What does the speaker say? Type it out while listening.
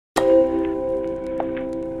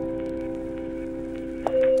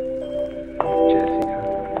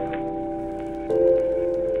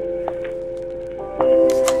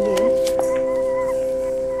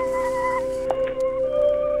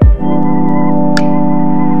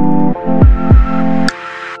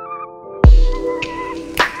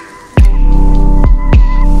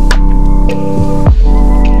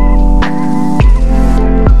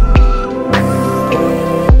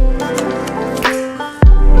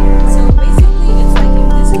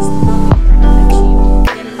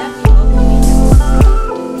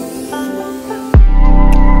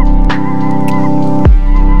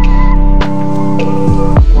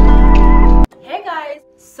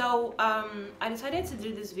I decided to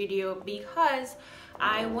do this video because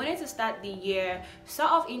I wanted to start the year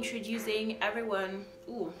sort of introducing everyone.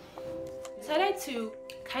 Decided to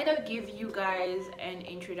kind of give you guys an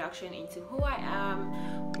introduction into who I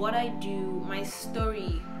am, what I do, my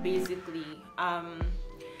story basically.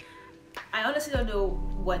 I honestly don't know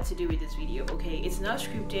what to do with this video, okay? It's not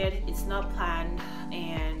scripted, it's not planned,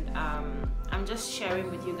 and I'm just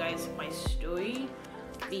sharing with you guys my story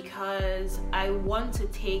because I want to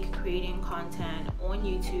take creating content on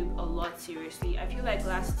YouTube a lot seriously. I feel like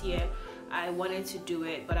last year I wanted to do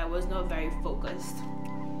it, but I was not very focused,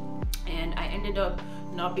 and I ended up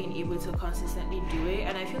not being able to consistently do it.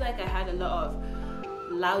 And I feel like I had a lot of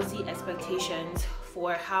lousy expectations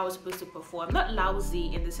for how I was supposed to perform. Not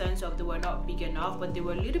lousy in the sense of they were not big enough, but they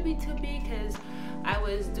were a little bit too big because I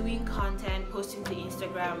was doing content, posting to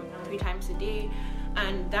Instagram 3 times a day,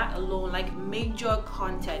 and that alone, like major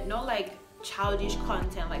content, not like childish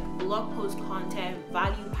content, like blog post content,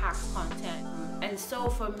 value packed content. And so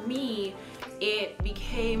for me, it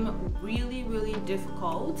became really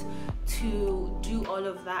difficult to do all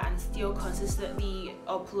of that and still consistently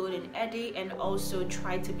upload and edit and also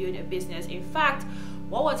try to build a business. In fact,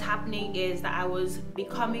 what was happening is that I was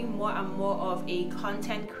becoming more and more of a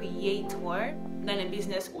content creator than a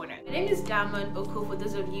business owner. My name is Diamond Oko. For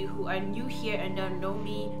those of you who are new here and don't know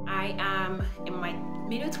me, I am in my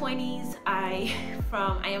middle 20s. I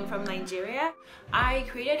am from Nigeria. I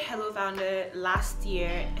created HelloFounder last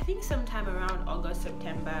year, I think sometime around August,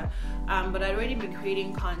 September, but I'd already been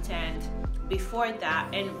creating content before that.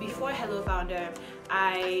 And before HelloFounder,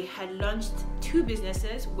 I had launched 2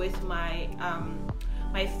 businesses with my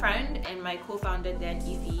friend and my co-founder then,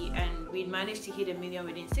 Ify, and we managed to hit $1 million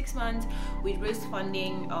within 6 months. We raised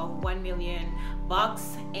funding of $1 million,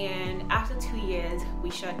 and after 2 years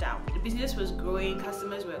we shut down. The business was growing,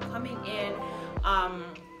 customers were coming in,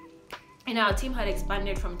 and our team had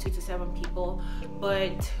expanded from 2 to 7 people,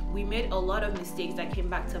 but we made a lot of mistakes that came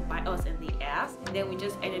back to bite us in the ass. And then we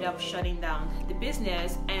just ended up shutting down the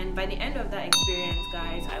business. And by the end of that experience,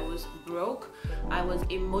 guys, I was broke. I was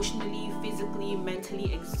emotionally, physically,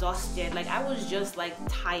 mentally exhausted. Like, I was just like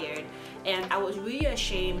tired, and I was really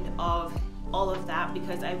ashamed of all of that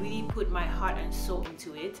because I really put my heart and soul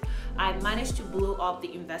into it. I managed to blow up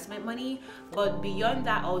the investment money, but beyond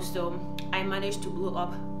that also, I managed to blow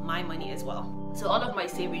up my money as well. So all of my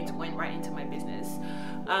savings went right into my business.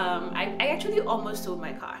 I actually almost sold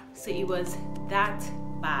my car. So it was that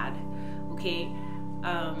bad, okay?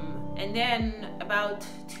 And then about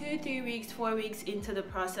 2, 3 weeks, 4 weeks into the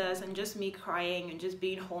process, and just me crying and just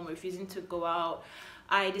being home, refusing to go out,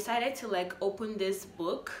 I decided to like open this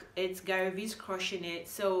book. It's Gary V's Crushing It.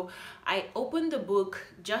 So I opened the book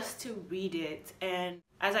just to read it, and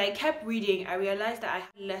as I kept reading, I realized that I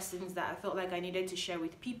had lessons that I felt like I needed to share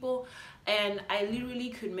with people, and I literally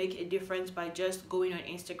could make a difference by just going on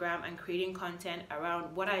Instagram and creating content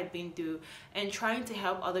around what I've been through and trying to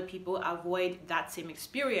help other people avoid that same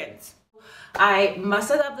experience. I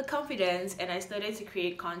mustered up the confidence and I started to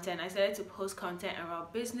create content. I started to post content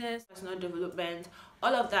around business, personal development,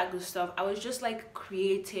 all of that good stuff. I was just like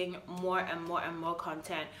creating more and more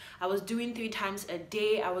content. I was doing 3 times a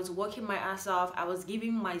day. I was working my ass off. I was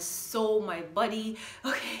giving my soul, my body,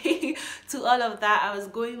 okay, to all of that. I was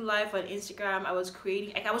going live on Instagram. I was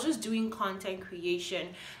creating, like, I was just doing content creation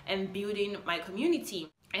and building my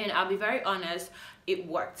community. And I'll be very honest, it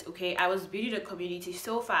worked, okay? I was building a community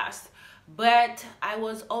so fast, but I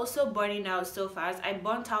was also burning out so fast. I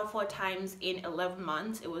burnt out 4 times in 11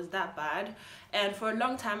 months. It was that bad. And for a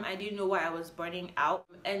long time, I didn't know why I was burning out.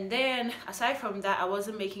 And then aside from that, I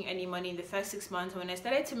wasn't making any money in the first 6 months. When I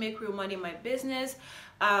started to make real money in my business,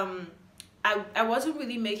 I wasn't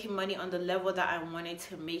really making money on the level that I wanted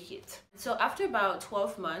to make it. So after about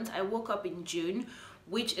 12 months, I woke up in June,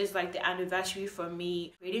 which is like the anniversary for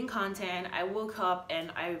me creating content. I woke up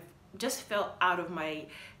and I just felt out of my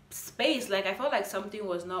space. Like, I felt like something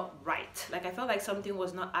was not right. Like, I felt like something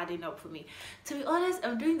was not adding up for me. To be honest,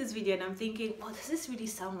 I'm doing this video and I'm thinking, well, does this really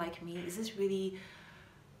sound like me? Is this really...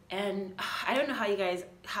 And I don't know how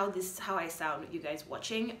I sound with you guys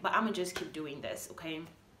watching, but I'm gonna just keep doing this, okay?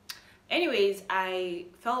 Anyways, I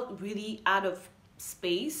felt really out of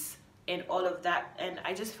space and all of that, and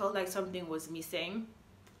I just felt like something was missing.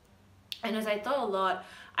 And as I thought a lot,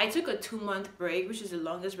 I took a 2-month break, which is the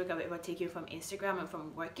longest break I've ever taken from Instagram and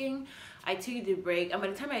from working. I took the break, and by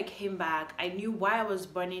the time I came back, I knew why I was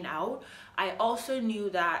burning out. I also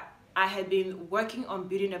knew that I had been working on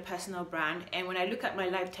building a personal brand, and when I look at my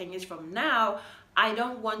life 10 years from now, I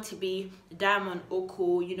don't want to be Diamond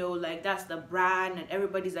Oko, you know, like that's the brand and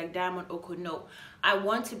everybody's like Diamond Oko. No, I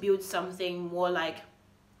want to build something more like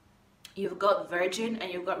you've got Virgin,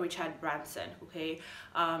 and you've got Richard Branson. Okay,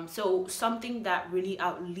 so something that really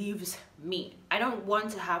outlives me. I don't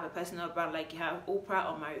want to have a personal brand like you have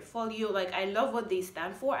Oprah or Marie Forleo. Like, I love what they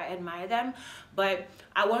stand for, I admire them, but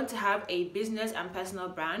I want to have a business and personal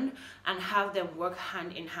brand and have them work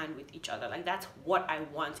hand in hand with each other. Like, that's what I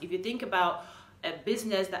want. If you think about a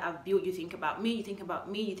business that I've built, you think about me, you think about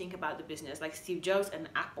me, you think about the business, like Steve Jobs and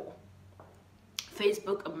Apple,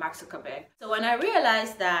 Facebook, and Mark Zuckerberg. So when I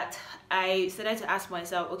realized that, I started to ask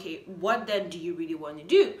myself, okay, what then do you really want to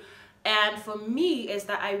do? And for me, is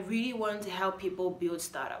that I really want to help people build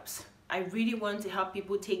startups. I really want to help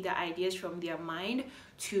people take the ideas from their mind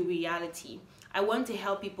to reality. I want to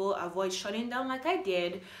help people avoid shutting down like I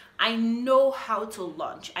did. I know how to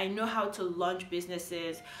launch. I know how to launch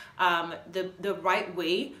businesses the right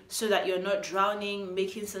way, so that you're not drowning,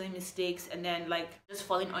 making silly mistakes, and then like just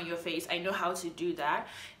falling on your face. I know how to do that.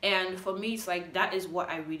 And for me, it's like, that is what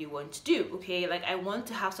I really want to do. Okay, like, I want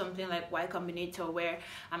to have something like Y Combinator, where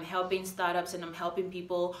I'm helping startups and I'm helping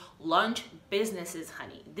people launch businesses,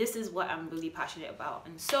 honey. This is what I'm really passionate about.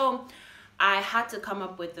 And so I had to come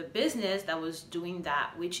up with a business that was doing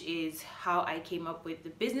that, which is how I came up with the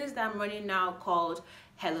business that I'm running now, called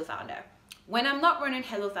HelloFounder. When I'm not running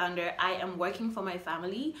HelloFounder, I am working for my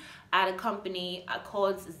family at a company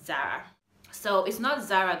called Zara. So it's not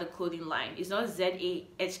Zara, the clothing line. It's not Z-A-R-A,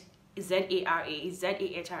 it's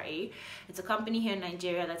Z-A-H-R-A. It's a company here in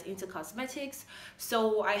Nigeria that's into cosmetics.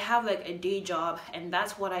 So I have like a day job, and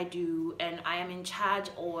that's what I do. And I am in charge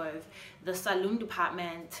of the salon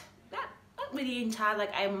department. Not really in charge,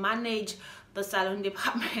 like, I manage the salon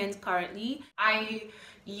department currently. I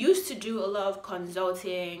used to do a lot of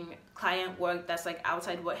consulting, client work that's like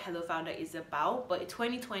outside what HelloFounder is about. But in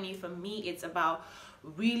 2020, for me, it's about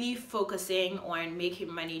really focusing on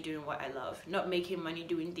making money doing what I love, not making money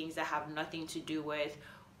doing things that have nothing to do with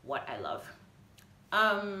what I love.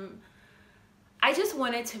 I just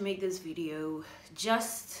wanted to make this video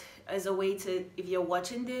just as a way to, if you're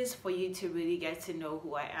watching this, for you to really get to know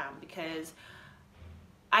who I am, because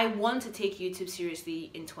I want to take YouTube seriously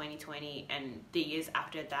in 2020 and the years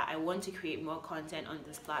after that. I want to create more content on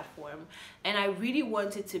this platform, and I really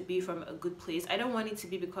want it to be from a good place. I don't want it to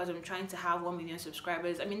be because I'm trying to have 1 million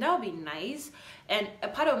subscribers. I mean, that would be nice, and a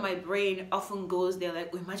part of my brain often goes there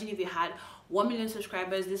like, oh, imagine if you had 1 million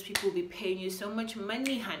subscribers, these people will be paying you so much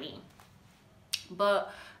money, honey.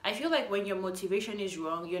 But I feel like when your motivation is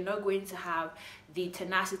wrong, you're not going to have the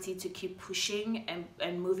tenacity to keep pushing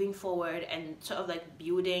and moving forward and sort of like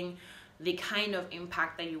building the kind of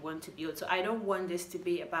impact that you want to build. So I don't want this to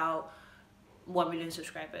be about 1 million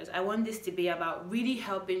subscribers. I want this to be about really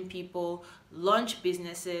helping people launch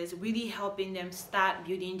businesses, really helping them start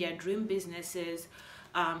building their dream businesses,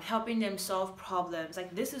 helping them solve problems.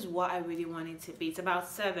 Like, this is what I really want it to be. It's about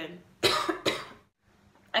 7.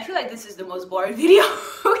 I feel like this is the most boring video.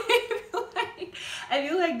 I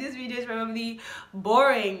feel like this video is probably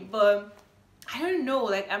boring, but I don't know,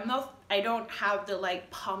 like, I don't have the like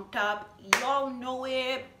pumped up, y'all know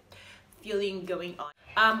it feeling going on.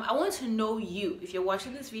 I want to know you. If you're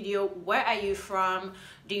watching this video, where are you from?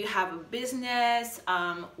 Do you have a business?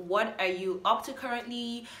 What are you up to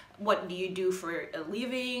currently? What do you do for a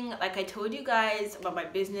living? Like I told you guys about my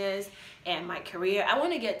business and my career, I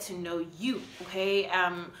want to get to know you, okay?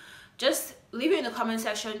 Just leave it in the comment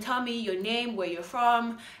section. Tell me your name, where you're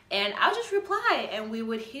from, and I'll just reply and we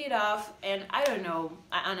would hit it off. And I don't know,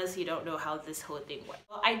 I honestly don't know how this whole thing works.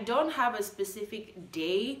 Well, I don't have a specific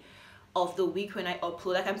day of the week when I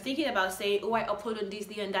upload. Like, I'm thinking about saying, oh, I upload on this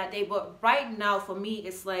day and that day, but right now for me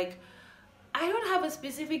it's like I don't have a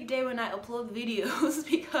specific day when I upload videos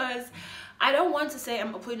because I don't want to say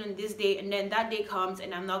I'm uploading on this day and then that day comes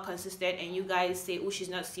and I'm not consistent and you guys say, oh, she's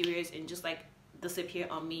not serious, and just like disappear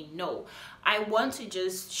on me. No, I want to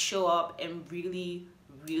just show up and really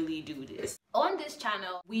do this. On this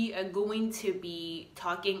channel, we are going to be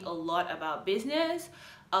talking a lot about business,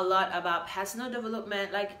 a lot about personal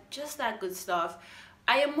development, like just that good stuff.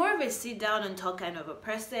 I am more of a sit down and talk kind of a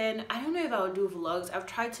person. I don't know if I'll do vlogs. I've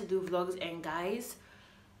tried to do vlogs and guys,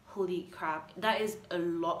 holy crap, that is a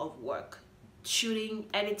lot of work. Shooting,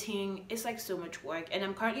 editing, it's like so much work. And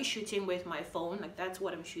I'm currently shooting with my phone, like that's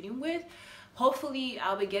what I'm shooting with. Hopefully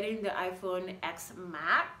I'll be getting the iPhone X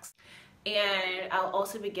Max, and I'll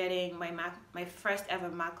also be getting my first ever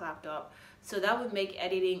Mac laptop, so that would make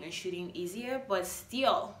editing and shooting easier. But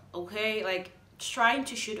still, okay, like trying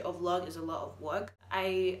to shoot a vlog is a lot of work.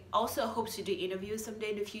 I also hope to do interviews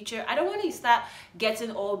someday in the future. I don't want to start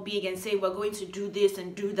getting all big and say we're going to do this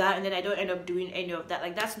and do that, and then I don't end up doing any of that.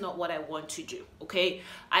 Like, that's not what I want to do, okay?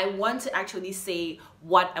 I want to actually say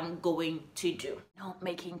what I'm going to do, not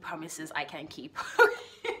making promises I can't keep.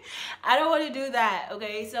 I don't want to do that,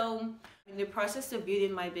 okay? So in the process of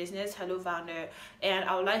building my business, HelloFounder, and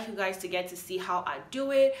I would like you guys to get to see how I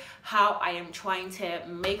do it, how I am trying to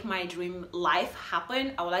make my dream life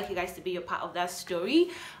happen. I would like you guys to be a part of that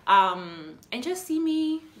story, and just see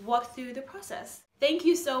me walk through the process. Thank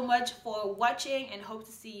you so much for watching, and hope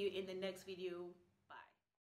to see you in the next video.